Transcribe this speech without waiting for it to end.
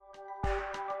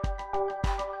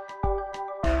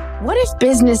What if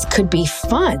business could be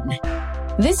fun?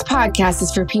 This podcast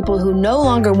is for people who no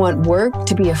longer want work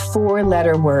to be a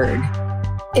four-letter word.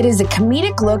 It is a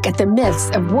comedic look at the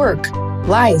myths of work,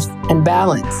 life, and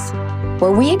balance,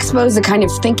 where we expose the kind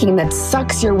of thinking that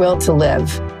sucks your will to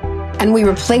live, and we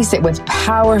replace it with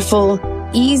powerful,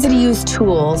 easy-to-use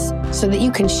tools so that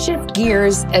you can shift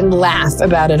gears and laugh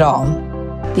about it all.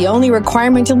 The only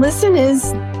requirement to listen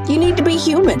is you need to be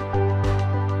human.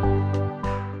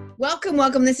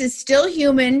 Welcome. This is Still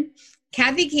Human.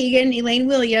 Kathy Keegan, Elaine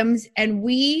Williams, and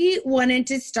we wanted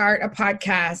to start a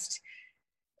podcast,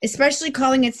 especially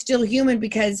calling it Still Human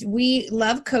because we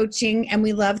love coaching and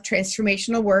we love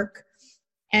transformational work.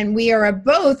 And we are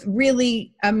both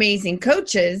really amazing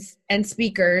coaches and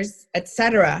speakers,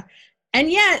 etc.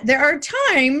 And yet there are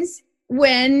times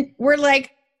when we're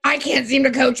like, I can't seem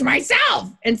to coach myself.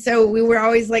 And so we were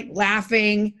always like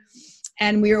laughing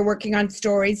and we were working on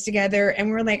stories together. And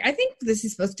we were like, I think this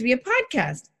is supposed to be a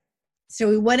podcast. So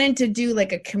we wanted to do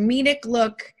like a comedic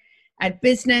look at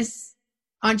business,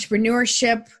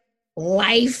 entrepreneurship,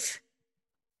 life,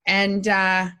 and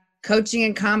coaching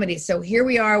and comedy. So here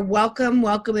we are. Welcome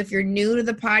if you're new to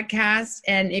the podcast.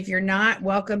 And if you're not,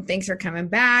 welcome. Thanks for coming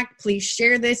back. Please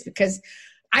share this because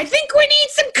I think we need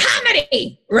some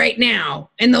comedy right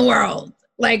now in the world.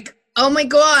 Like, oh my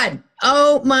God,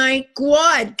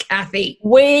 Kathy.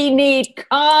 We need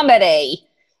comedy.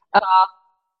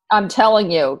 I'm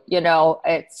telling you,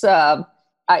 it's,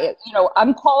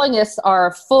 I'm calling this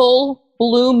our full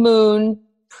blue moon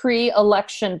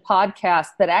pre-election podcast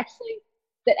that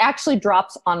actually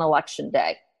drops on election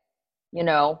day,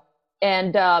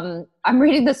 and I'm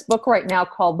reading this book right now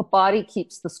called The Body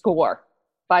Keeps the Score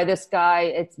by this guy.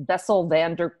 It's Bessel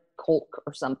van der Kolk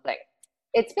or something.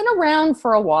 It's been around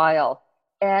for a while.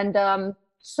 And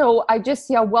so I just,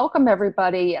 welcome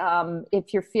everybody.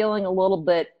 If you're feeling a little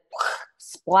bit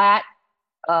splat,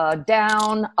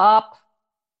 down, up,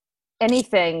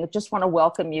 anything, just want to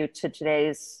welcome you to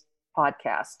today's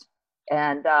podcast.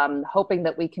 And hoping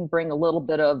that we can bring a little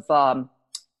bit of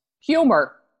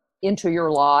humor into your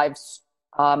lives.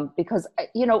 Because,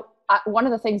 one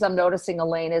of the things I'm noticing,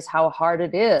 Elaine, is how hard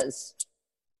it is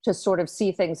to sort of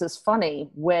see things as funny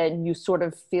when you sort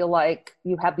of feel like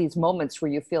you have these moments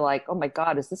where you feel like, oh my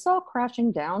God, is this all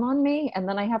crashing down on me? And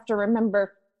then I have to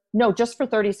remember, no, just for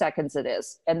 30 seconds it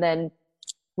is. And then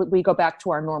we go back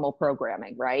to our normal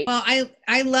programming, right? Well,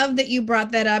 I love that you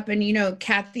brought that up. And,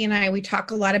 Kathy and I, we talk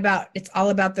a lot about, it's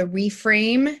all about the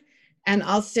reframe and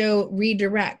also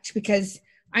redirect, because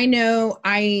I know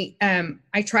I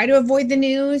try to avoid the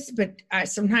news, but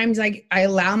sometimes I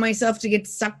allow myself to get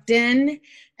sucked in,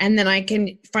 and then I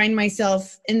can find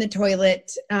myself in the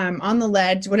toilet, on the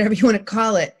ledge, whatever you want to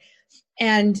call it.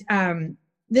 And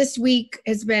this week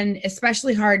has been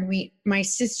especially hard. My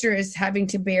sister is having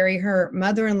to bury her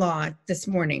mother-in-law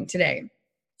today.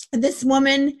 This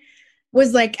woman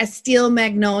was like a steel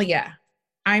magnolia.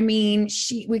 I mean,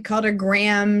 we called her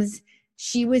Grams.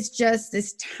 She was just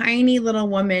this tiny little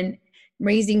woman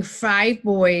raising 5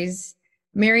 boys,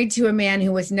 married to a man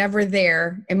who was never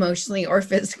there emotionally or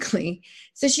physically.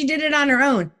 So she did it on her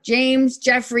own. James,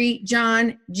 Jeffrey,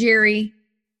 John, Jerry,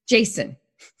 Jason,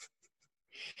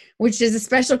 which is a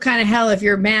special kind of hell if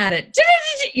you're mad at,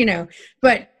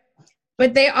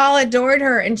 but they all adored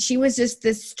her. And she was just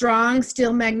this strong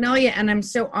steel magnolia. And I'm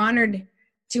so honored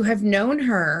to have known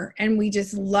her. And we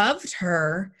just loved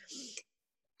her.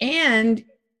 And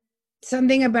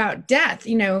something about death,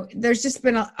 there's just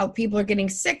been people are getting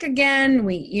sick again.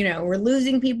 We're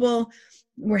losing people.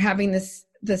 We're having this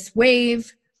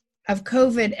wave of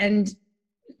COVID. And,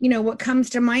 what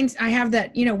comes to mind, I have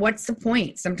that, what's the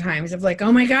point sometimes of like,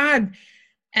 oh my God.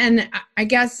 And I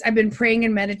guess I've been praying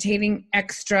and meditating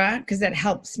extra because that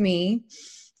helps me.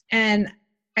 And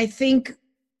I think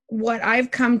what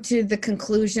I've come to the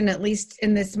conclusion, at least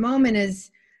in this moment, is,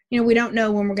 we don't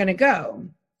know when we're going to go.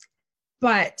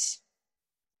 But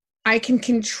I can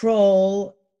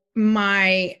control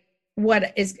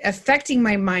what is affecting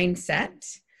my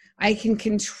mindset. I can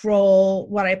control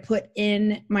what I put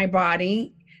in my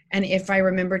body, and if I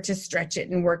remember to stretch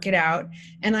it and work it out.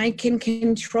 And I can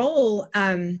control,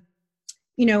 I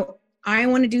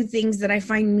want to do things that I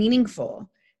find meaningful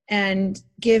and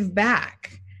give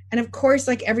back. And of course,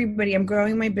 like everybody, I'm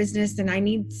growing my business and I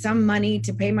need some money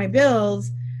to pay my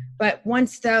bills. But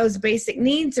once those basic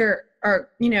needs are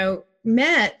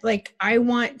met, like I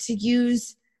want to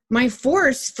use my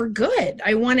force for good.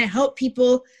 I want to help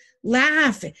people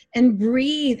laugh and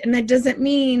breathe. And that doesn't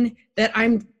mean that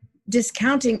I'm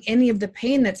discounting any of the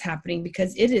pain that's happening,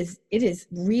 because it is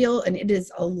real and it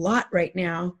is a lot right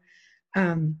now.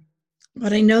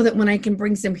 But I know that when I can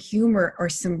bring some humor or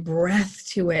some breath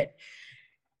to it,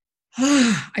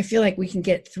 I feel like we can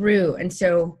get through. And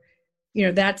so,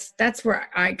 that's where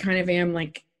I kind of am.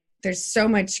 Like, there's so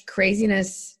much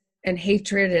craziness and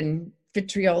hatred and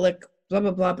vitriolic, blah,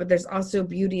 blah, blah, but there's also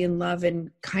beauty and love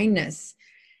and kindness.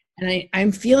 And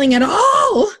I'm feeling it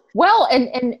all. Well,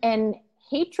 and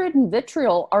hatred and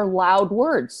vitriol are loud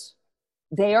words.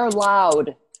 They are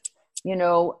loud.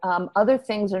 Other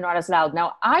things are not as loud.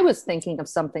 Now, I was thinking of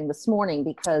something this morning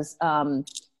because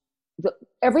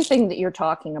everything that you're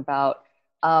talking about,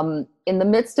 in the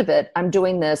midst of it, I'm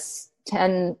doing this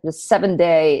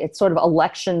 7-day, it's sort of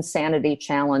election sanity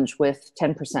challenge with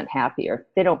 10% Happier.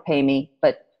 They don't pay me,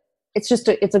 but it's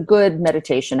a good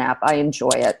meditation app. I enjoy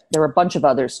it. There are a bunch of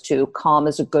others too. Calm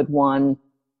is a good one.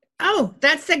 Oh,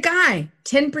 that's the guy,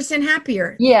 10%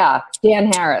 Happier. Yeah,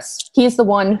 Dan Harris. He's the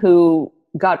one who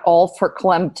got all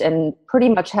verklempt and pretty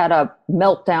much had a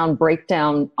meltdown,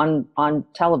 breakdown on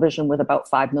television with about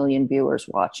 5 million viewers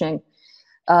watching.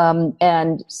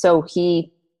 And so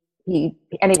he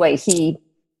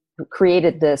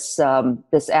created this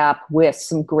app with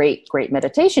some great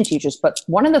meditation teachers. But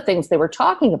one of the things they were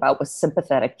talking about was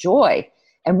sympathetic joy.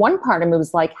 And one part of me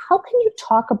was like, how can you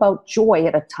talk about joy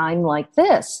at a time like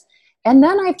this? And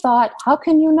then I thought, how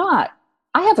can you not?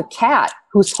 I have a cat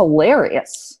who's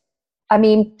hilarious. I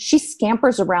mean, she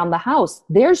scampers around the house.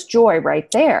 There's joy right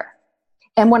there.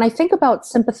 And when I think about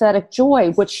sympathetic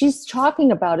joy, what she's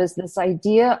talking about is this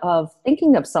idea of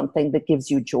thinking of something that gives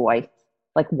you joy,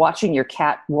 like watching your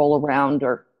cat roll around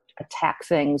or attack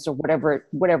things or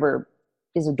whatever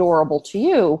is adorable to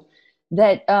you,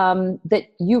 that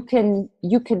you can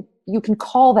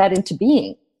call that into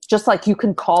being, just like you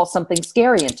can call something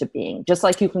scary into being, just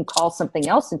like you can call something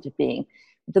else into being.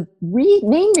 The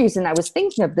main reason I was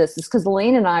thinking of this is because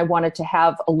Elaine and I wanted to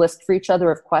have a list for each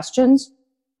other of questions,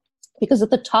 because at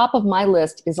the top of my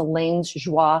list is Elaine's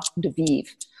joie de vivre.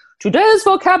 Today's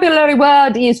vocabulary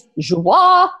word is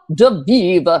joie de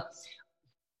vivre,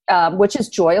 which is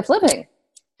joy of living.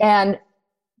 And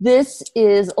this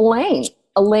is Elaine.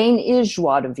 Elaine is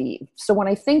joie de vivre. So when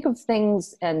I think of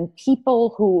things and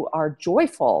people who are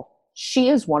joyful, she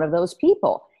is one of those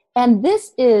people. And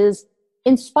this is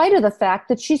in spite of the fact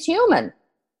that she's human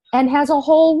and has a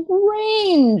whole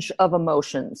range of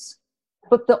emotions.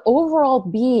 But the overall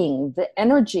being, the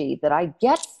energy that I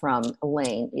get from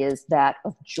Elaine is that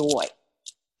of joy,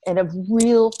 and of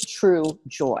real, true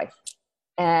joy,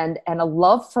 and a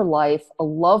love for life, a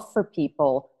love for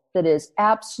people that is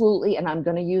absolutely, and I'm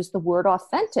going to use the word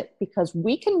authentic, because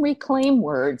we can reclaim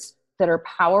words that are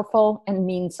powerful and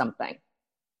mean something.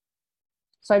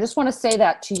 So I just want to say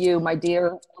that to you, my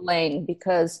dear Elaine,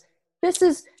 because this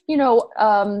is,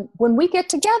 when we get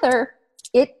together,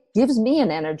 it gives me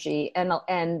an energy,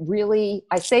 and really,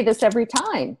 I say this every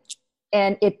time,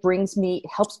 and it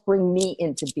helps bring me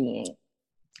into being.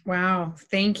 Wow.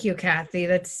 Thank you, Kathy.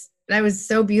 That was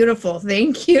so beautiful.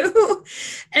 Thank you.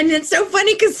 And it's so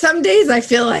funny because some days I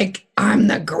feel like I'm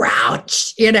the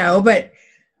grouch, but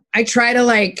I try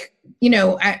to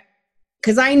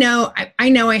because I know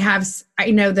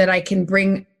that I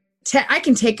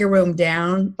can take a room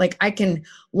down. Like, I can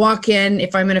walk in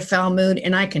if I'm in a foul mood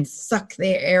and I can suck the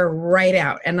air right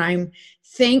out. And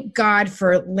thank God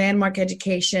for Landmark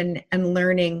education and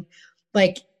learning.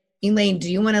 Like, Elaine,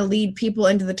 do you want to lead people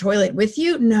into the toilet with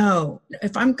you? No.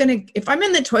 If I'm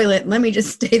in the toilet, let me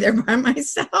just stay there by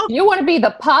myself. You want to be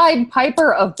the Pied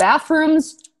Piper of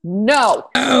bathrooms? No.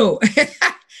 Oh.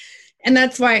 And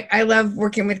that's why I love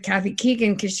working with Kathy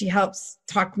Keegan, because she helps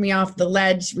talk me off the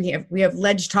ledge. We have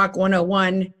Ledge Talk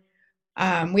 101.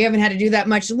 We haven't had to do that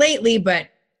much lately, but.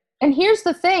 And here's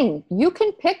the thing, you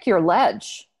can pick your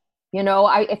ledge.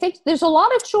 I think there's a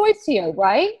lot of choice here,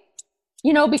 right?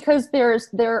 Because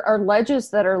there are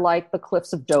ledges that are like the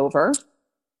Cliffs of Dover.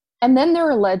 And then there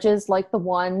are ledges like the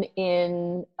one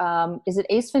in, is it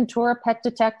Ace Ventura Pet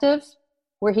Detective?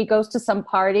 Where he goes to some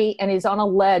party and he's on a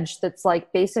ledge that's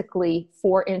like basically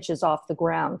 4 inches off the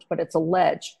ground, but it's a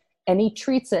ledge. And he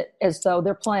treats it as though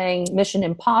they're playing Mission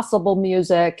Impossible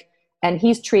music, and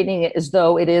he's treating it as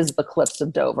though it is the Cliffs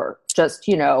of Dover, just,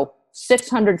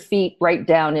 600 feet right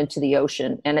down into the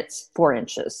ocean, and it's 4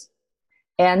 inches.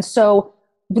 And so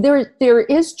there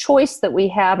is choice that we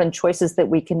have, and choices that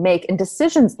we can make, and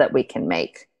decisions that we can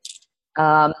make.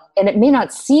 And it may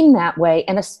not seem that way.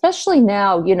 And especially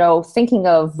now, thinking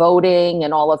of voting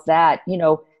and all of that,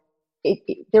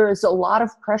 there is a lot of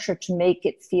pressure to make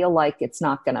it feel like it's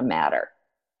not going to matter,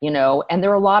 and there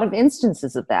are a lot of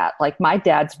instances of that. Like, my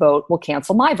dad's vote will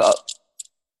cancel my vote,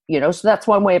 so that's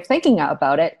one way of thinking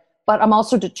about it. But I'm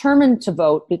also determined to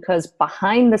vote, because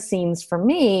behind the scenes for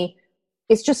me,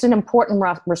 it's just an important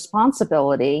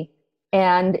responsibility,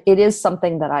 and it is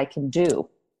something that I can do.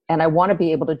 And I want to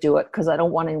be able to do it because I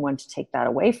don't want anyone to take that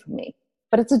away from me.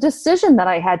 But it's a decision that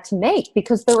I had to make,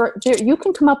 because you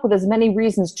can come up with as many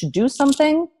reasons to do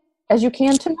something as you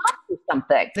can to not do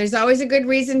something. There's always a good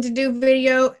reason to do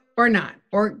video or not,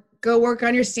 or go work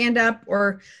on your stand-up,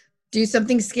 or do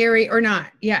something scary or not.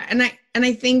 Yeah. And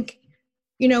I think,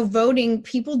 voting,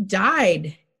 people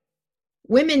died.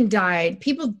 Women died.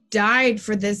 People died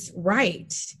for this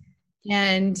right.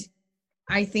 And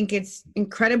I think it's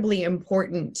incredibly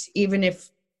important, even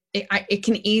if it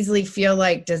can easily feel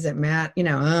like, does it matter?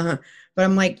 But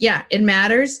I'm like, yeah, it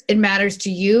matters. It matters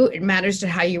to you. It matters to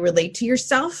how you relate to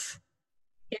yourself.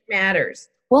 It matters.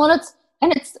 Well,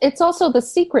 and it's also the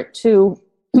secret to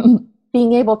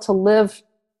being able to live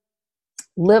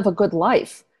a good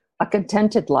life, a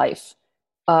contented life,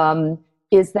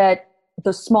 is that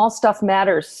the small stuff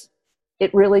matters.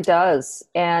 It really does.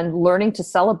 And learning to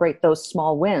celebrate those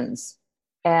small wins,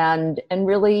 and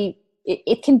really,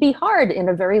 it can be hard in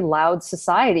a very loud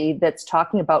society that's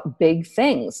talking about big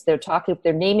things. They're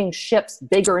naming ships,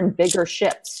 bigger and bigger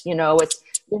ships.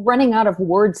 We're running out of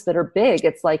words that are big.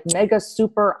 It's like mega,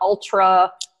 super,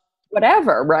 ultra,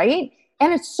 whatever, right?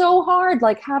 And it's so hard.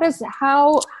 Like, how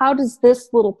does this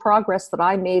little progress that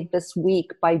I made this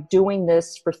week by doing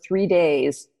this for 3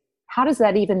 days, how does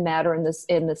that even matter in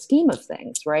the scheme of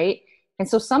things, right? And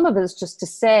so some of it is just to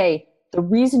say, the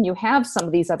reason you have some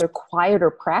of these other quieter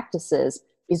practices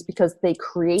is because they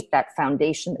create that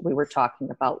foundation that we were talking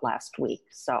about last week.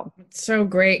 So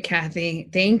great, Kathy.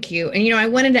 Thank you. And, I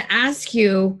wanted to ask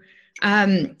you, I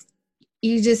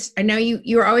know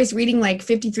you're always reading like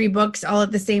 53 books all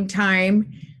at the same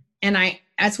time. And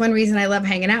that's one reason I love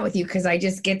hanging out with you, because I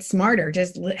just get smarter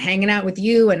just hanging out with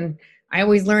you. And I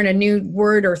always learn a new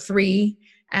word or three.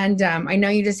 And I know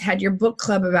you just had your book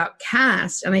club about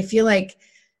caste. And I feel like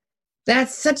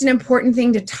that's such an important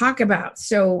thing to talk about.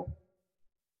 So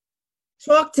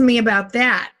talk to me about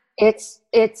that. It's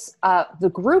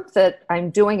the group that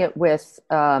I'm doing it with.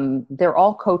 They're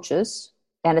all coaches,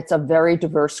 and it's a very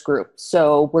diverse group.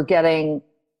 So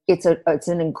it's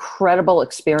an incredible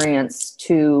experience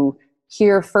to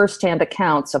hear firsthand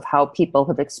accounts of how people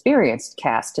have experienced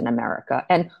caste in America.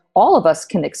 And all of us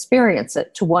can experience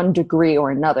it to one degree or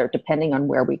another, depending on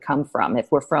where we come from, if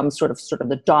we're from sort of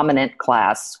the dominant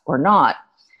class or not.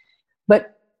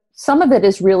 But some of it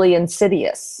is really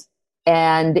insidious,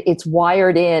 and it's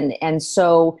wired in. And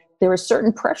so there are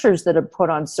certain pressures that are put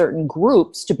on certain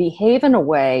groups to behave in a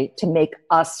way to make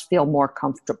us feel more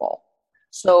comfortable.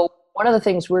 So one of the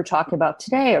things we're talking about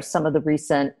today are some of the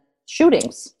recent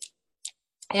shootings.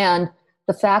 And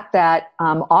the fact that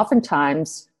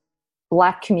oftentimes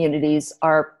Black communities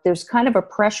there's kind of a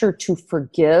pressure to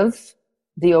forgive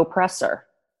the oppressor,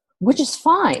 which is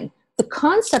fine. The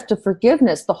concept of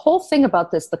forgiveness, the whole thing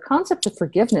about this, the concept of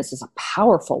forgiveness is a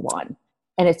powerful one.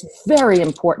 And it's very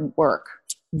important work,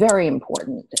 very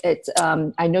important.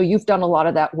 I know you've done a lot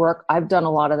of that work. I've done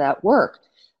a lot of that work.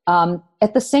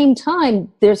 At the same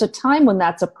time, there's a time when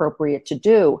that's appropriate to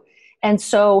do. And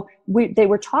so they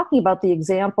were talking about the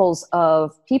examples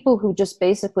of people who just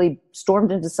basically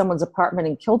stormed into someone's apartment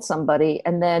and killed somebody.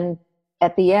 And then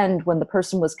at the end, when the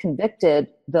person was convicted,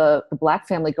 the Black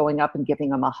family going up and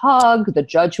giving them a hug, the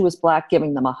judge who was Black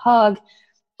giving them a hug.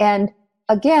 And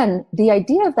again, the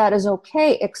idea of that is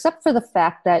okay, except for the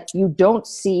fact that you don't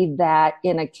see that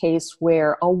in a case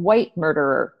where a Black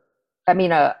murderer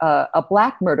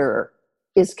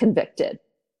is convicted.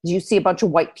 You see a bunch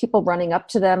of white people running up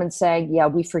to them and saying, yeah,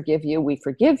 we forgive you, we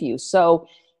forgive you. So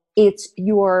it's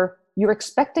you're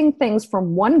expecting things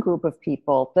from one group of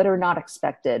people that are not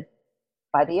expected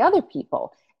by the other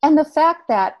people. And the fact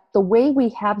that the way we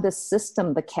have this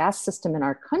system, the caste system in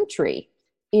our country,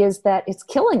 is that it's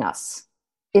killing us.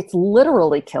 It's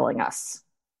literally killing us,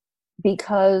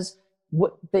 because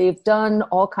they've done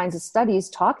all kinds of studies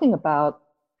talking about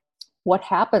what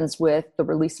happens with the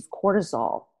release of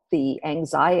cortisol, the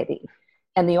anxiety.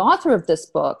 And the author of this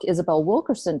book, Isabel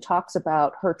Wilkerson, talks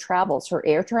about her travels, her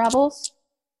air travels,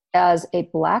 as a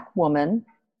Black woman,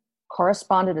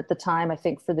 corresponded at the time, I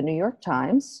think, for the New York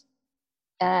Times,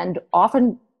 and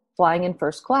often flying in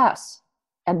first class,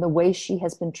 and the way she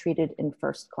has been treated in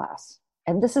first class.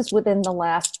 And this is within the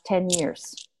last 10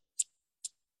 years,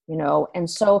 and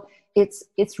so it's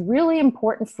really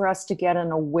important for us to get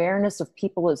an awareness of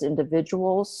people as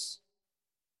individuals,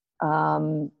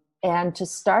 and to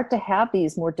start to have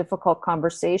these more difficult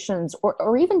conversations,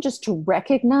 or even just to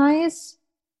recognize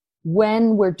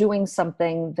when we're doing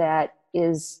something that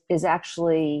is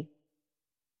actually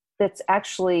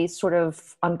sort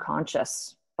of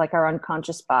unconscious, like our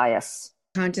unconscious bias.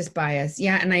 Conscious bias.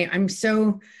 Yeah. And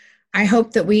I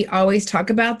hope that we always talk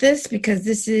about this, because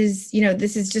this is,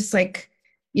 this is just like,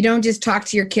 you don't just talk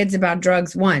to your kids about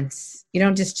drugs once. You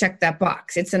don't just check that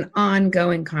box. It's an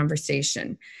ongoing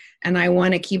conversation. And I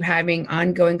want to keep having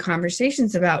ongoing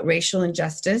conversations about racial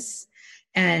injustice.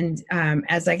 And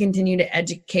as I continue to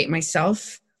educate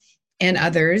myself and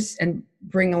others and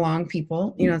bring along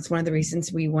people, it's one of the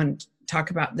reasons we want to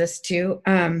talk about this too.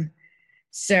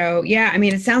 So yeah, I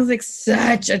mean, it sounds like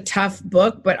such a tough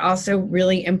book, but also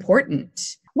really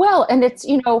important. Well, and it's,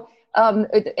 and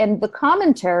the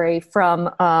commentary from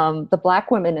the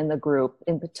Black women in the group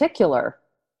in particular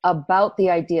about the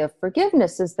idea of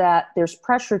forgiveness is that there's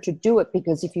pressure to do it,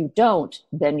 because if you don't,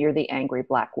 then you're the angry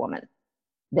Black woman.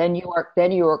 Then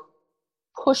you're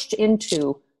pushed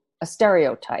into a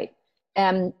stereotype.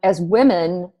 And as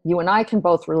women, you and I can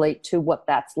both relate to what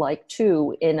that's like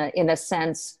too, in a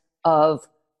sense of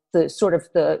the sort of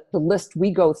the list we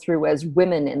go through as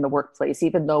women in the workplace.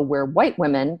 Even though we're white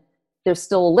women, there's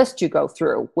still a list you go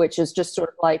through, which is just sort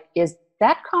of like, is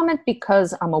that comment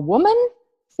because I'm a woman,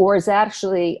 or is that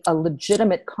actually a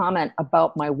legitimate comment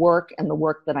about my work and the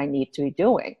work that I need to be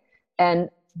doing? And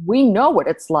we know what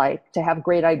it's like to have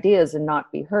great ideas and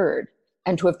not be heard,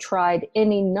 and to have tried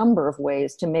any number of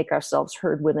ways to make ourselves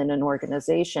heard within an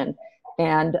organization.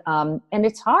 And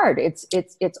it's hard.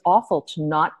 It's awful to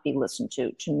not be listened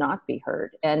to not be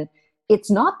heard. And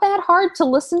it's not that hard to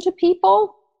listen to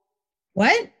people.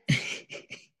 What?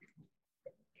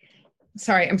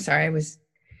 I'm sorry.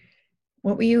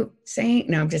 What were you saying?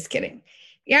 No, I'm just kidding.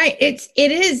 Yeah,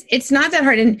 it's not that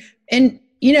hard. And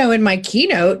in my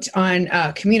keynote on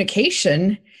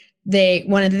communication,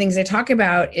 one of the things they talk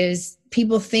about is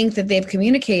people think that they've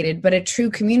communicated, but a true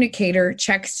communicator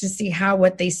checks to see how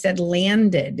what they said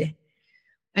landed.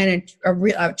 And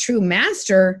a true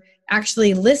master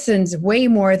actually listens way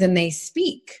more than they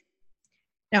speak.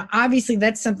 Now, obviously,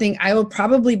 that's something I will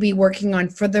probably be working on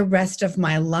for the rest of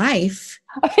my life.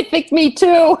 I think me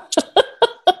too.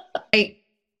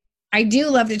 I do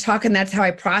love to talk, and that's how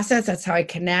I process. That's how I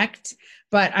connect.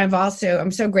 But I'm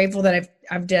so grateful that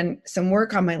I've done some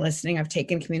work on my listening. I've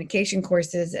taken communication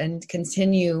courses and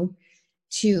continue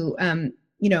to,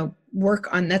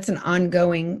 work on, that's an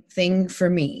ongoing thing for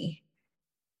me.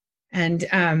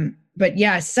 And, but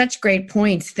yeah, such great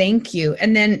points. Thank you.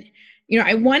 And then,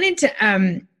 I wanted to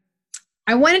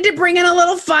bring in a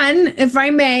little fun, if I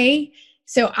may.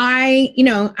 So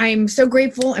I'm so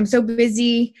grateful. I'm so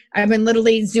busy. I've been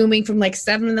literally Zooming from like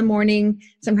 7 a.m,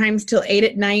 sometimes till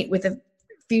 8 p.m. with a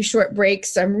few short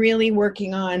breaks. So I'm really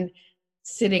working on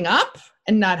sitting up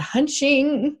and not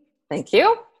hunching. Thank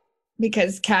you.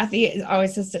 Because Kathy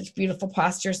always has such beautiful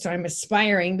posture. So I'm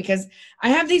aspiring, because I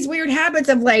have these weird habits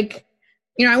of like,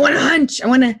 I want to hunch.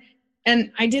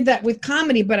 And I did that with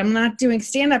comedy, but I'm not doing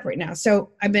stand-up right now. So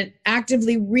I've been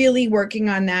actively really working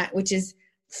on that, which is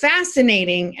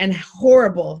fascinating and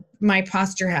horrible, my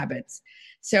posture habits.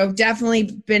 So definitely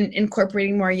been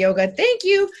incorporating more yoga. Thank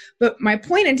you. But my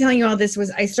point in telling you all this was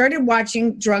I started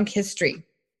watching Drunk History.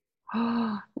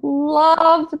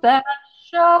 Love that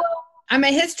show. I'm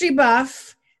a history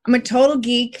buff. I'm a total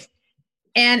geek.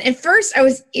 And at first I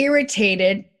was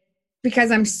irritated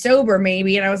because I'm sober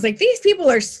maybe. And I was like, these people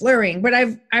are slurring, but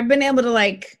I've been able to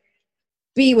like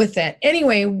be with it.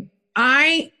 Anyway,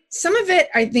 some of it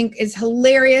I think is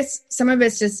hilarious. Some of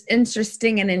it's just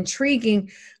interesting and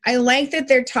intriguing. I like that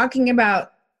they're talking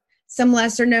about some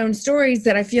lesser known stories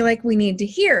that I feel like we need to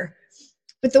hear.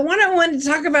 But the one I wanted to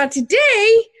talk about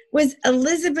today was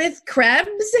Elizabeth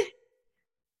Krebs.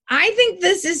 I think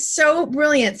this is so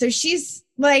brilliant. So she's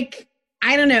like,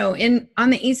 I don't know,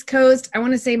 on the East Coast, I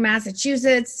want to say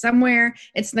Massachusetts, somewhere.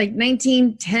 It's like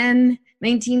 1910,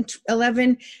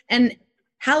 1911. And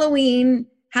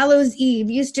Hallows Eve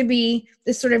used to be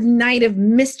this sort of night of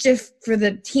mischief for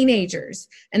the teenagers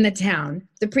in the town,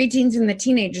 the preteens and the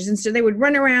teenagers. And so they would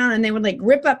run around and they would like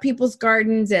rip up people's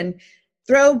gardens and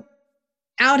throw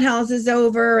outhouses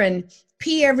over and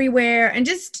pee everywhere and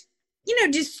just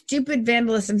stupid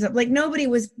vandalism stuff. Like nobody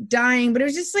was dying, but it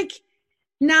was just like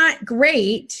not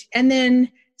great. And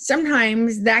then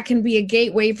sometimes that can be a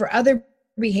gateway for other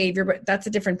behavior, but that's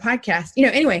a different podcast.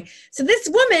 Anyway, so this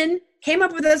woman came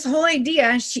up with this whole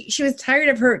idea. She was tired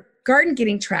of her garden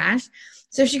getting trashed.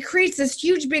 So she creates this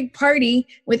huge big party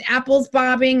with apples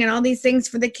bobbing and all these things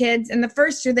for the kids. And the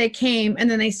first year they came, and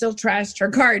then they still trashed her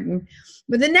garden.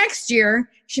 But the next year,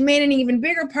 she made an even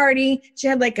bigger party. She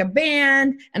had like a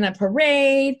band and a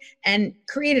parade and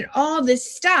created all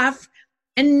this stuff,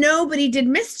 and nobody did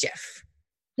mischief.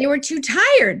 They were too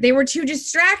tired. They were too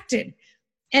distracted.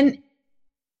 And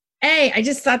I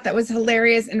just thought that was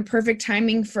hilarious and perfect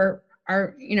timing for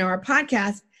our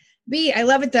podcast. B, I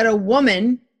love it that a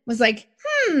woman was like,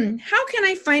 how can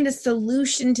I find a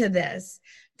solution to this?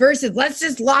 Versus let's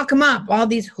just lock them up, all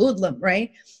these hoodlum,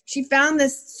 right? She found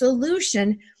this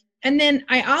solution. And then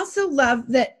I also love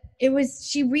that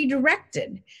she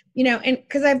redirected, and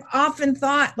because I've often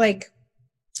thought like,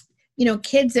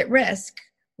 kids at risk,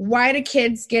 why do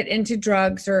kids get into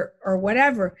drugs or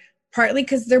whatever? Partly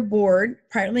because they're bored,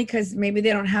 partly because maybe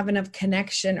they don't have enough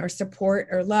connection or support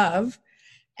or love.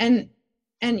 And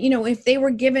if they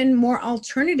were given more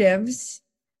alternatives,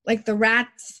 like the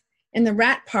rats in the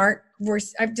rat park,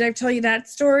 did I tell you that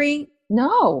story?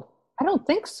 No, I don't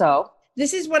think so.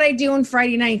 This is what I do on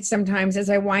Friday nights sometimes as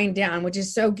I wind down, which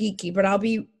is so geeky, but I'll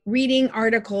be reading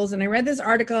articles. And I read this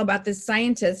article about this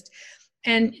scientist,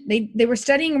 and they were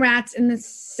studying rats in the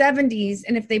 70s.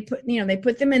 And if they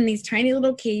put them in these tiny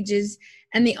little cages,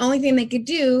 and the only thing they could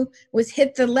do was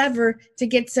hit the lever to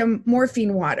get some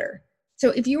morphine water. So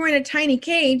if you were in a tiny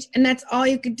cage and that's all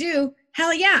you could do,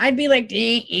 hell yeah, I'd be like,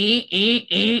 is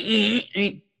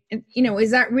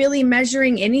that really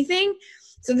measuring anything?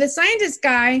 So the scientist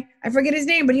guy, I forget his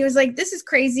name, but he was like, this is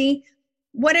crazy.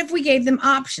 What if we gave them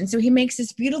options? So he makes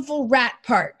this beautiful rat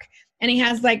park, and he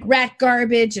has like rat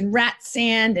garbage and rat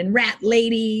sand and rat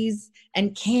ladies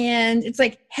and canned. It's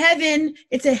like heaven.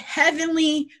 It's a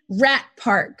heavenly rat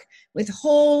park with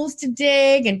holes to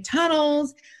dig and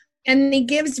tunnels. And he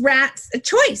gives rats a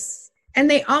choice. And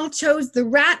they all chose the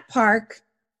rat park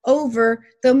over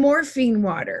the morphine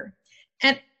water.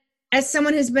 And as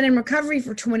someone who's been in recovery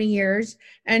for 20 years,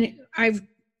 and I've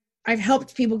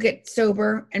helped people get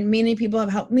sober, and many people have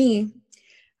helped me,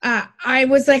 I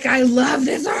was like, I love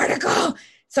this article.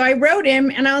 So I wrote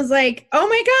him, and I was like, oh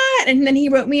my God. And then he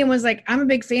wrote me and was like, I'm a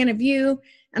big fan of you.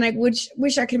 And I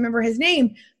wish I could remember his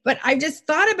name. But I just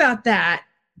thought about that,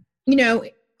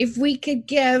 if we could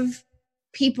give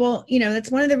people,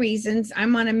 that's one of the reasons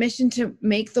I'm on a mission to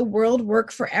make the world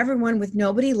work for everyone with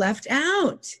nobody left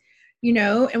out,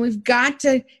 and we've got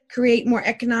to create more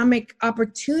economic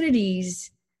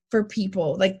opportunities for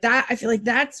people like that. I feel like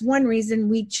that's one reason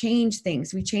we change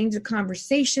things. We change the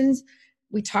conversations.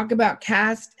 We talk about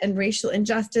caste and racial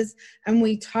injustice, and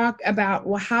we talk about,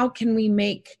 well, how can we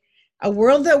make a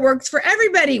world that works for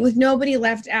everybody with nobody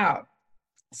left out?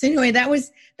 So anyway, that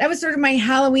was sort of my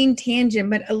Halloween tangent,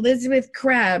 but Elizabeth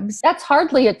Krebs. That's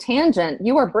hardly a tangent.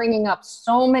 You are bringing up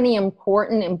so many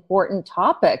important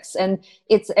topics. And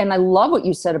I love what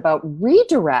you said about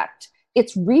redirect.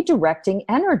 It's redirecting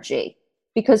energy,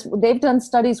 because they've done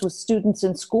studies with students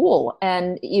in school.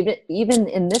 And even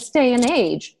in this day and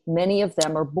age, many of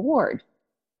them are bored.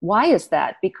 Why is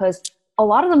that? Because a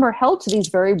lot of them are held to these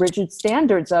very rigid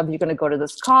standards of, you're going to go to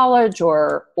this college,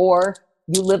 or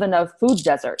you live in a food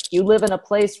desert. You live in a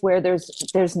place where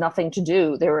there's nothing to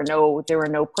do. There are no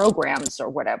programs or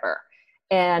whatever.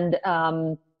 And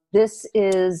this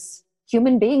is,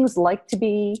 human beings like to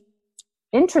be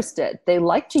interested. They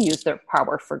like to use their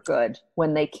power for good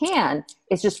when they can.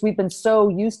 It's just, we've been so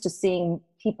used to seeing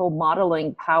people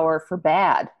modeling power for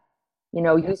bad,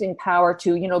 using power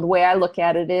to, the way I look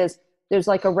at it is, there's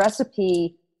like a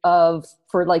recipe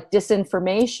for like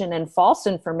disinformation and false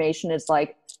information is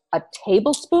like a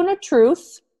tablespoon of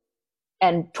truth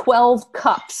and 12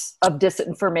 cups of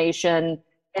disinformation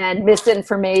and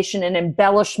misinformation and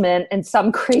embellishment and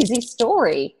some crazy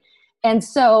story. And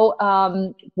so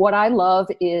what I love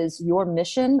is your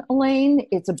mission, Elaine.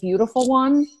 It's a beautiful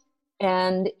one.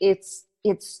 And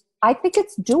I think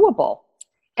it's doable.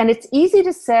 And it's easy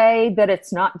to say that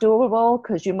it's not doable,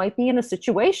 because you might be in a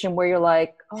situation where you're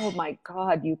like, oh my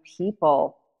God, you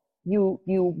people, you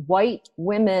white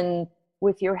women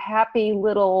with your happy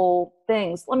little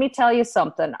things. Let me tell you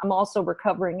something. I'm also a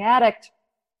recovering addict.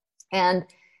 And,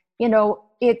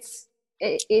 it's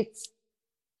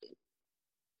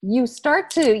you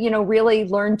start to, really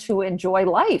learn to enjoy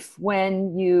life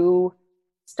when you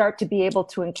start to be able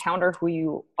to encounter who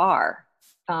you are.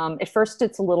 At first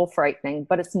it's a little frightening,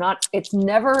 but it's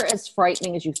never as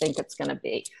frightening as you think it's going to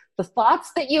be. The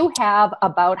thoughts that you have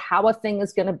about how a thing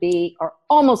is going to be are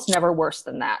almost never worse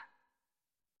than that,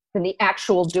 than the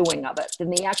actual doing of it, than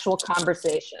the actual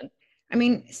conversation. I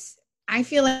mean, I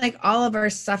feel like all of our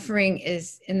suffering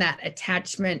is in that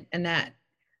attachment, and that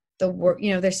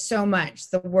there's so much,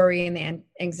 the worry and the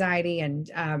anxiety, and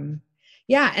I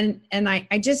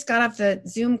just got off the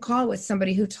Zoom call with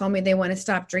somebody who told me they want to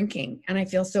stop drinking, and I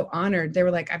feel so honored. They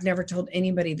were like, I've never told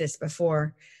anybody this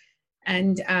before.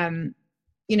 And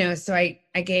so I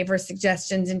gave her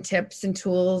suggestions and tips and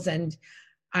tools, and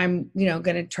I'm going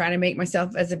to try to make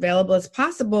myself as available as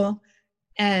possible.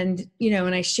 And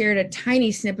and I shared a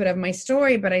tiny snippet of my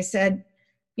story, but I said,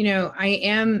 I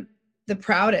am the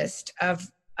proudest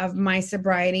of my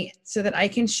sobriety so that I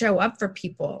can show up for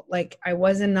people like I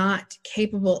was not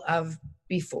capable of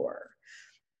before.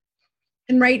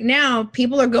 And right now,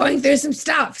 people are going through some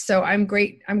stuff. So I'm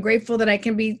grateful that I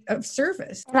can be of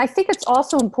service. And I think it's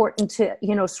also important to,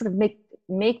 sort of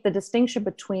make the distinction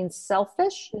between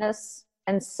selfishness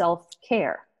and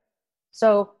self-care.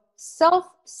 So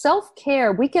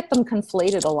self-care, we get them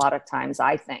conflated a lot of times,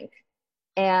 I think.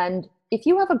 And if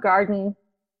you have a garden,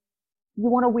 you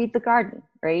want to weed the garden,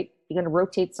 right? You're going to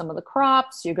rotate some of the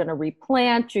crops, you're going to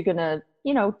replant, you're going to,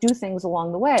 do things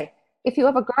along the way. If you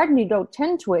have a garden, you don't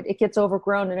tend to it, it gets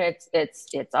overgrown and it's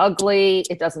ugly,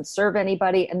 it doesn't serve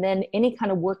anybody. And then any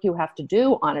kind of work you have to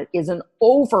do on it is an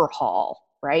overhaul,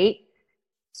 right?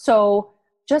 So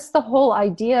just the whole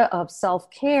idea of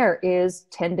self-care is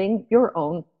tending your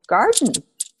own garden.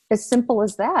 As simple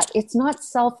as that. It's not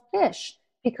selfish,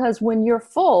 because when you're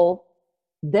full,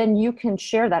 then you can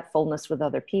share that fullness with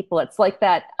other people. It's like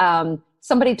that,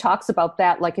 somebody talks about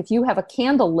that, like if you have a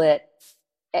candle lit,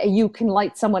 you can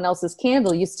light someone else's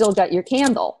candle, you still got your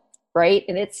candle, right?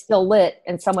 And it's still lit,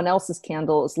 and someone else's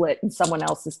candle is lit, and someone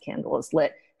else's candle is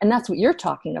lit. And that's what you're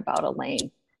talking about, Elaine,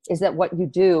 is that what you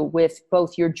do with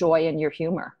both your joy and your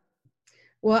humor.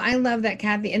 Well, I love that,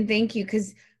 Kathy, and thank you,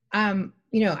 because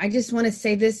I just want to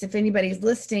say this, if anybody's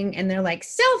listening and they're like,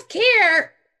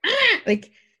 self-care, like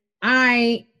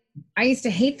I used to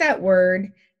hate that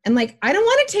word. And like, I don't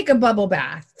want to take a bubble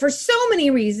bath for so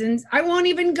many reasons. I won't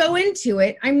even go into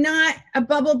it. I'm not a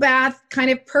bubble bath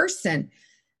kind of person.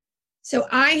 So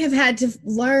I have had to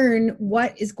learn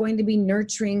what is going to be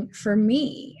nurturing for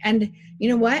me. And you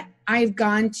know what? I've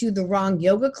gone to the wrong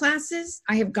yoga classes.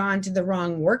 I have gone to the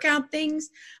wrong workout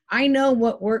things. I know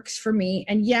what works for me.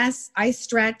 And yes, I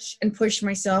stretch and push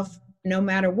myself no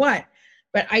matter what.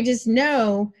 But I just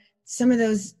know some of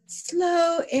those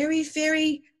slow,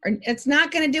 airy-fairy, it's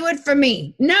not going to do it for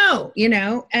me. No,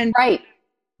 and right.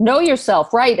 Know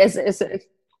yourself, right? As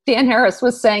Dan Harris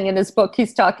was saying in his book,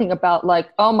 he's talking about like,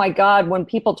 oh my God, when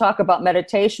people talk about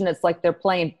meditation, it's like they're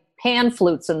playing pan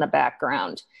flutes in the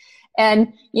background.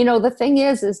 And, the thing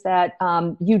is that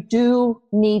you do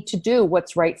need to do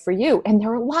what's right for you. And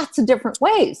there are lots of different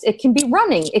ways. It can be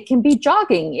running. It can be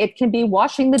jogging. It can be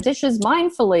washing the dishes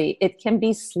mindfully. It can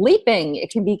be sleeping.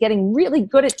 It can be getting really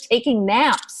good at taking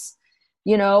naps,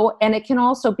 and it can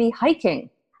also be hiking.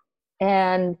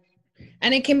 And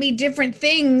it can be different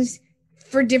things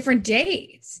for different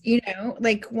days,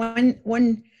 like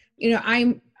one,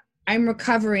 I'm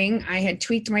recovering. I had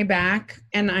tweaked my back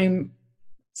and I'm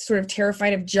sort of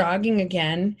terrified of jogging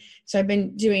again. So I've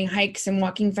been doing hikes and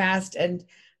walking fast. And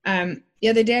the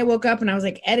other day I woke up and I was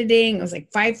like editing. It was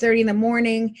like 5:30 in the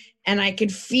morning and I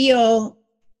could feel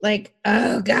like,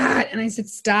 oh God. And I said,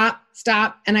 stop.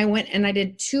 And I went and I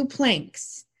did 2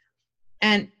 planks.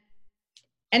 And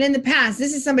in the past,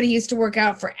 this is somebody who used to work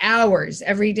out for hours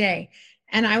every day.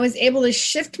 And I was able to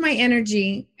shift my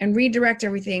energy and redirect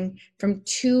everything from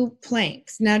 2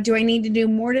 planks. Now, do I need to do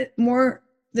more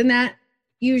than that?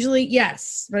 Usually,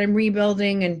 yes, but I'm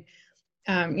rebuilding and,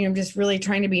 I'm just really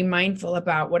trying to be mindful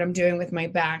about what I'm doing with my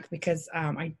back because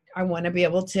I want to be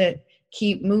able to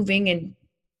keep moving and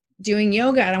doing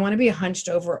yoga. I don't want to be a hunched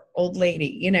over old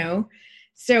lady,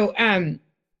 So,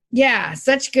 yeah,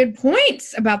 such good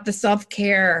points about the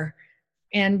self-care.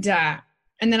 And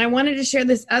then I wanted to share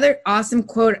this other awesome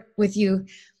quote with you.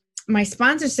 My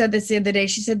sponsor said this the other day.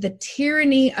 She said, the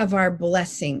tyranny of our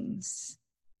blessings.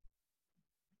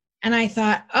 And I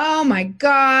thought, oh my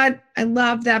God, I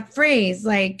love that phrase.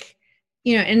 Like,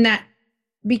 and that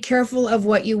be careful of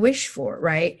what you wish for,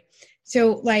 right?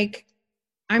 So like,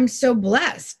 I'm so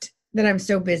blessed that I'm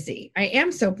so busy. I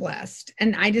am so blessed.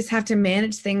 And I just have to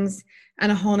manage things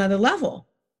on a whole nother level.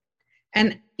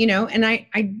 And, and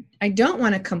I don't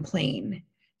want to complain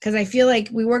because I feel like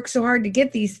we work so hard to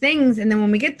get these things. And then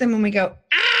when we get them and we go,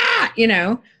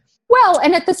 Well,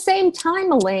 and at the same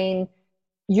time, Elaine,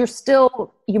 you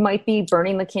might be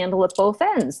burning the candle at both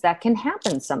ends. That can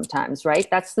happen sometimes, right?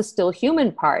 That's the still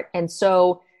human part. And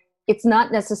so you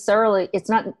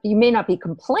may not be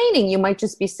complaining. You might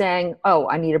just be saying, oh,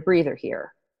 I need a breather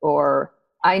here, or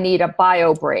I need a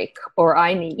bio break, or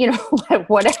I need,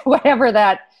 whatever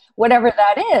that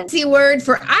is. The word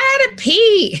for I had to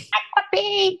pee.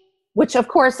 Which of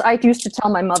course I used to tell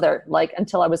my mother, like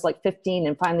until I was like 15.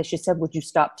 And finally she said, would you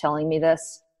stop telling me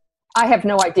this? I have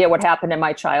no idea what happened in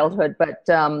my childhood, but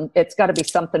it's got to be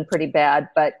something pretty bad.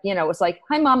 But, it was like,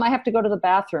 hi, Mom, I have to go to the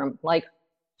bathroom. Like,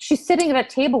 she's sitting at a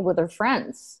table with her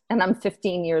friends, and I'm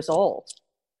 15 years old.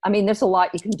 I mean, there's a lot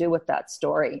you can do with that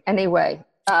story. Anyway.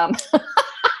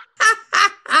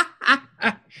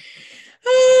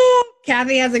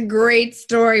 Kathy has a great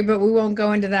story, but we won't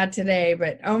go into that today.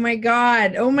 But oh my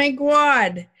God. Oh my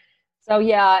God. So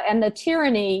yeah, and the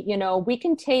tyranny, we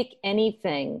can take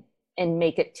anything and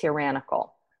make it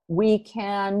tyrannical. We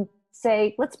can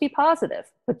say, let's be positive,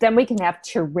 but then we can have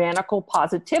tyrannical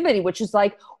positivity, which is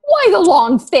like, why the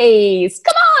long face?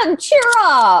 Come on, cheer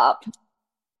up.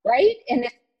 Right? And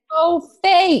it's so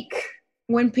fake.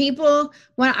 When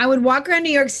I would walk around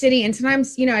New York City and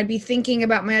sometimes, I'd be thinking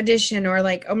about my audition or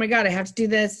like, oh my God, I have to do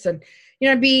this. And,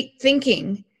 I'd be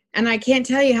thinking, and I can't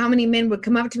tell you how many men would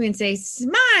come up to me and say,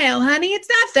 smile, honey, it's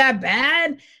not that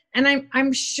bad. And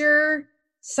I'm sure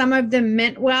some of them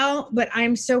meant well, but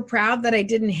I'm so proud that I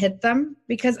didn't hit them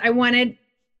because I wanted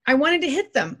to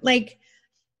hit them. Like,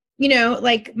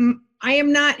 I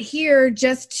am not here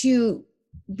just to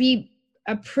be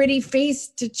a pretty face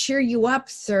to cheer you up,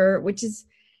 sir, which is,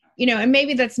 and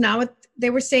maybe that's not what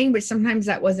they were saying, but sometimes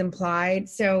that was implied.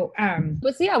 So,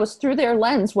 it was through their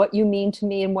lens, what you mean to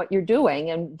me and what you're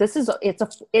doing. And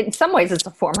in some ways it's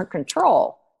a form of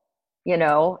control,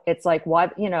 it's like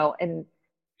what,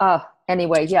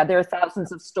 anyway, yeah, there are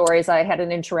thousands of stories. I had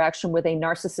an interaction with a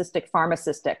narcissistic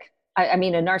a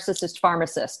narcissist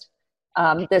pharmacist,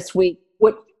 this week,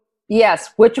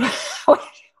 which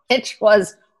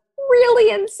was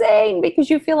really insane because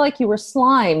you feel like you were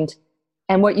slimed,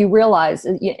 and what you realize,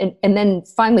 and then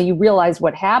finally you realize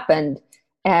what happened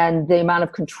and the amount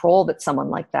of control that someone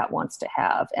like that wants to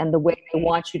have, and the way they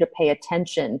want you to pay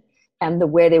attention, and the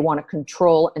way they want to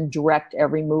control and direct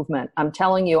every movement. I'm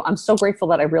telling you, I'm so grateful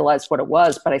that I realized what it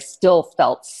was, but I still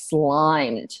felt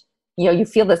slimed. You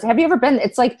feel this. Have you ever been,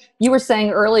 it's like you were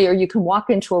saying earlier, you can walk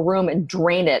into a room and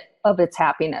drain it of its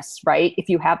happiness, right? If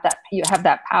you have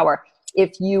that power.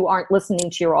 If you aren't listening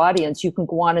to your audience, you can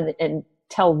go on and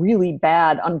tell really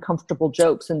bad, uncomfortable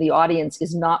jokes, and the audience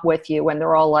is not with you, and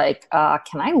they're all like,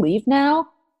 can I leave now?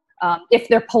 If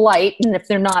they're polite, and if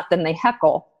they're not, then they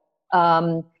heckle.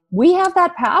 We have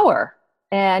that power,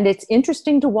 and it's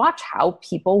interesting to watch how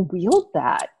people wield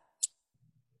that.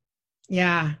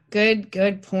 Yeah,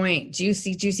 good point.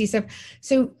 Juicy stuff.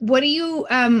 So what do you,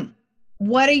 do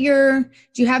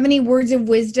you have any words of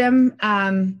wisdom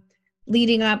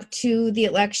leading up to the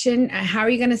election? How are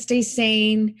you going to stay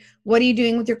sane? What are you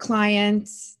doing with your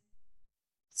clients?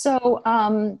 So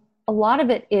a lot of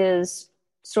it is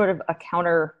sort of a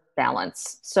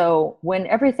counterbalance. So when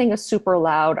everything is super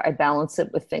loud, I balance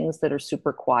it with things that are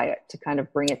super quiet to kind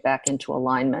of bring it back into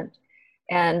alignment.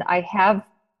 And I have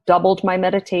doubled my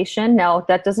meditation. Now,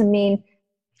 that doesn't mean...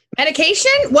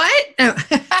 Medication? What? Oh.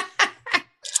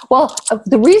 Well,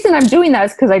 the reason I'm doing that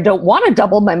is because I don't want to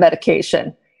double my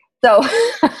medication. So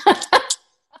I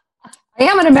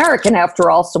am an American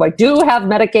after all, so I do have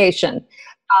medication.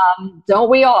 Don't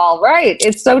we all? Right.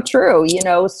 It's so true,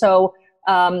 so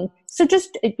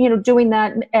just, doing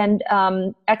that and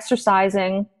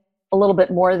exercising a little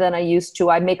bit more than I used to.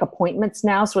 I make appointments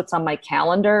now, so it's on my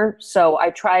calendar. So I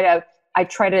try to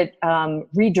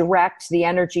redirect the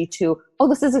energy to, oh,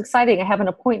 this is exciting. I have an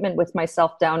appointment with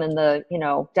myself down on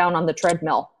the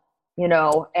treadmill.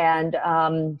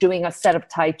 And doing a set of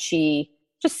Tai Chi,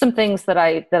 just some things that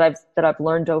I've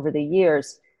learned over the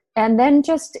years. And then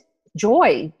just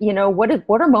joy,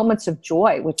 what are moments of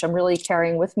joy, which I'm really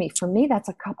carrying with me. For me, that's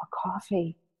a cup of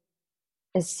coffee.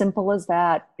 As simple as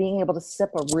that, being able to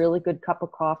sip a really good cup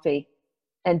of coffee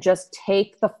and just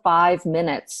take the 5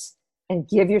 minutes and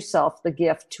give yourself the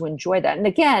gift to enjoy that. And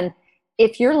again,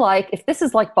 if this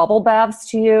is like bubble baths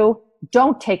to you,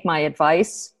 don't take my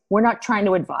advice. We're not trying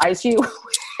to advise you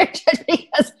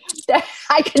because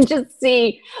I can just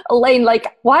see Elaine,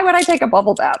 like, why would I take a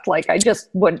bubble bath? Like, I just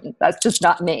wouldn't. That's just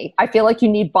not me. I feel like you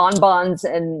need bonbons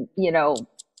and,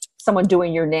 someone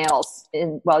doing your nails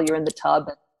while you're in the tub.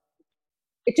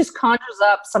 It just conjures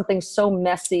up something so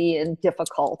messy and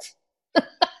difficult.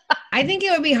 I think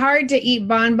it would be hard to eat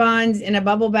bonbons in a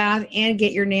bubble bath and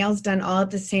get your nails done all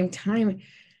at the same time.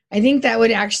 I think that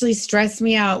would actually stress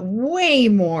me out way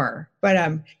more. But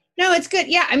no, it's good.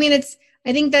 Yeah,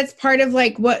 I think that's part of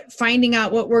like finding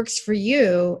out what works for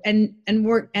you and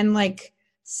work. And like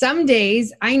some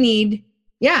days I need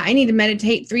to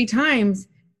meditate 3 times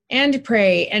and to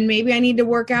pray, and maybe I need to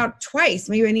work out twice.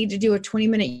 Maybe I need to do a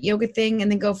 20-minute yoga thing and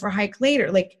then go for a hike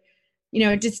later. Like,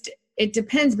 it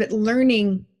depends. But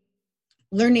learning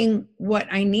what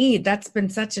I need, that's been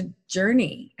such a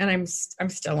journey, and I'm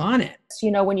still on it.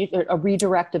 When a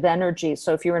redirect of energy.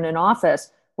 So if you're in an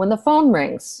office, when the phone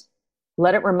rings,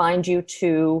 let it remind you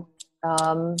to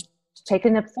take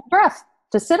a full breath,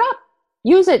 to sit up,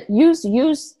 use it,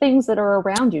 use things that are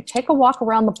around you. Take a walk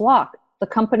around the block. The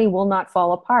company will not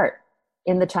fall apart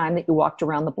in the time that you walked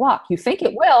around the block. You think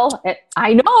it will.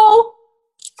 I know.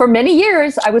 for many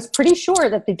years, I was pretty sure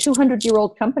that the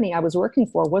 200-year-old company I was working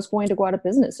for was going to go out of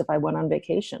business if I went on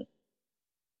vacation.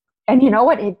 And you know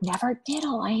what? It never did,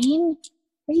 Elaine.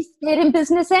 They stayed in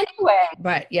business anyway.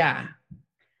 But yeah,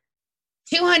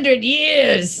 200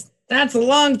 years. That's a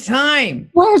long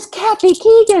time. Where's Kathy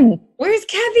Keegan? Where's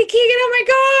Kathy Keegan? Oh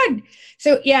my God.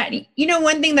 So yeah, you know,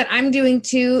 one thing that I'm doing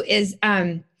too is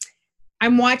I'm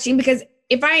watching, because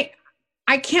if I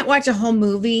can't watch a whole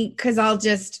movie because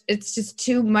it's just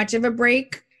too much of a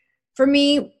break for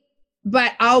me,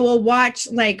 but I will watch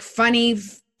like funny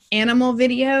animal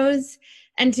videos.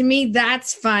 And to me,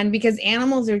 that's fun because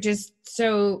animals are just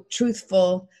so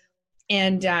truthful,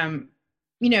 and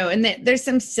you know, and there's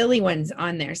some silly ones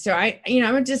on there. So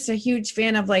I'm just a huge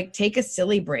fan of like, take a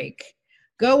silly break,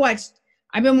 go watch.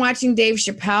 I've been watching Dave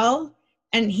Chappelle,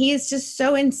 and he is just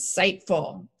so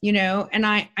insightful, you know, and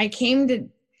I came to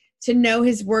know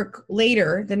his work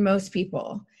later than most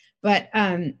people. But,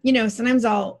 you know, sometimes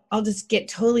I'll just get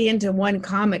totally into one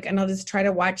comic, and I'll just try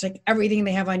to watch like everything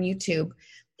they have on YouTube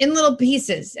in little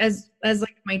pieces as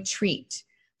like my treat.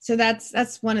 So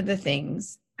that's one of the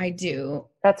things I do.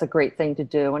 That's a great thing to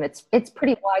do. And it's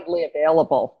pretty widely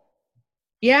available.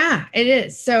 Yeah, it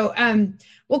is. So,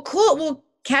 well, cool. Well,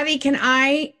 Kathy, do you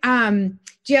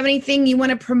have anything you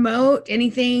want to promote?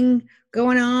 Anything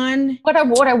going on? What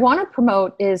I want to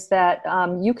promote is that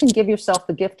you can give yourself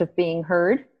the gift of being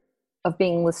heard, of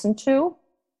being listened to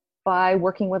by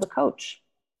working with a coach.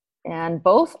 And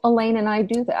both Elaine and I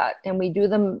do that. And we do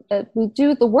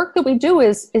the work that we do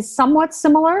is somewhat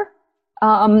similar.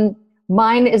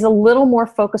 Mine is a little more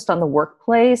focused on the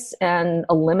workplace and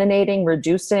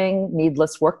reducing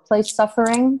needless workplace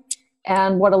suffering.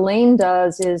 And what Elaine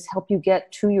does is help you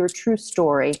get to your true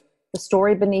story, the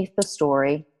story beneath the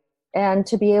story, and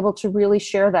to be able to really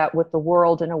share that with the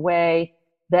world in a way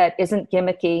that isn't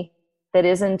gimmicky, that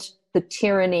isn't the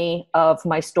tyranny of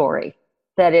my story,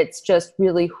 that it's just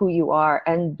really who you are.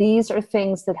 And these are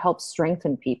things that help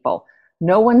strengthen people.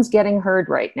 No one's getting heard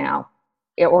right now,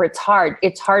 or it's hard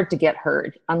to get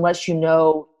heard unless you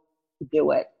know to do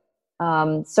it.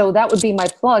 So that would be my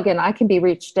plug. And I can be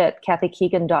reached at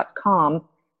kathykeegan.com,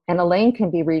 and Elaine can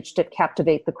be reached at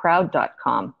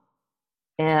captivatethecrowd.com.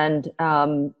 And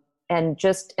I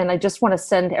just want to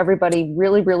send everybody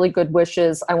really, really good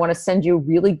wishes. I want to send you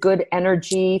really good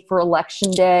energy for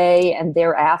Election Day and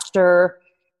thereafter.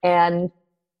 And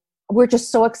we're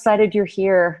just so excited you're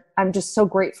here. I'm just so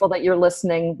grateful that you're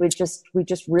listening. We just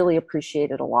really appreciate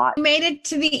it a lot. We made it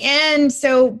to the end.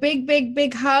 So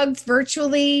big hugs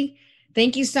virtually.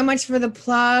 Thank you so much for the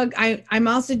plug. I'm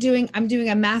doing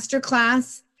a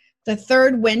masterclass the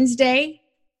third Wednesday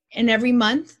in every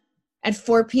month at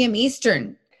 4 p.m.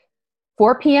 Eastern.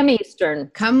 4 p.m.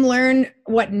 Eastern. Come learn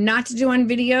what not to do on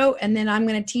video, and then I'm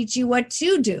going to teach you what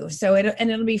to do. So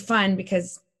it'll be fun,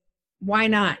 because why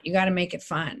not? You got to make it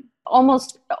fun.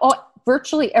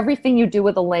 Virtually everything you do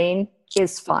with Elaine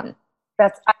is fun.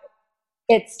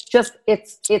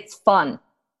 It's fun.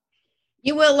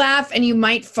 You will laugh and you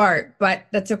might fart, but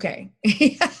that's okay.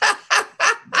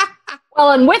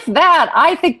 Well, and with that,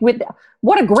 I think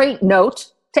what a great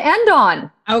note to end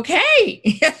on.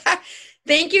 Okay.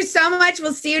 Thank you so much.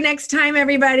 We'll see you next time,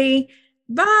 everybody.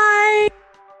 Bye.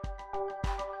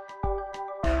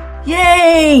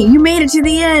 Yay! You made it to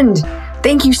the end.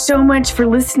 Thank you so much for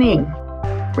listening.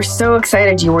 We're so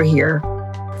excited you were here.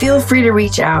 Feel free to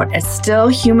reach out at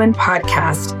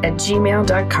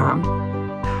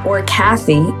stillhumanpodcast@gmail.com, or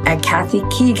Kathy at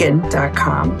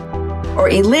kathykeegan.com, or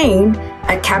Elaine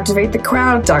at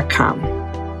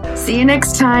captivatethecrowd.com. See you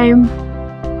next time.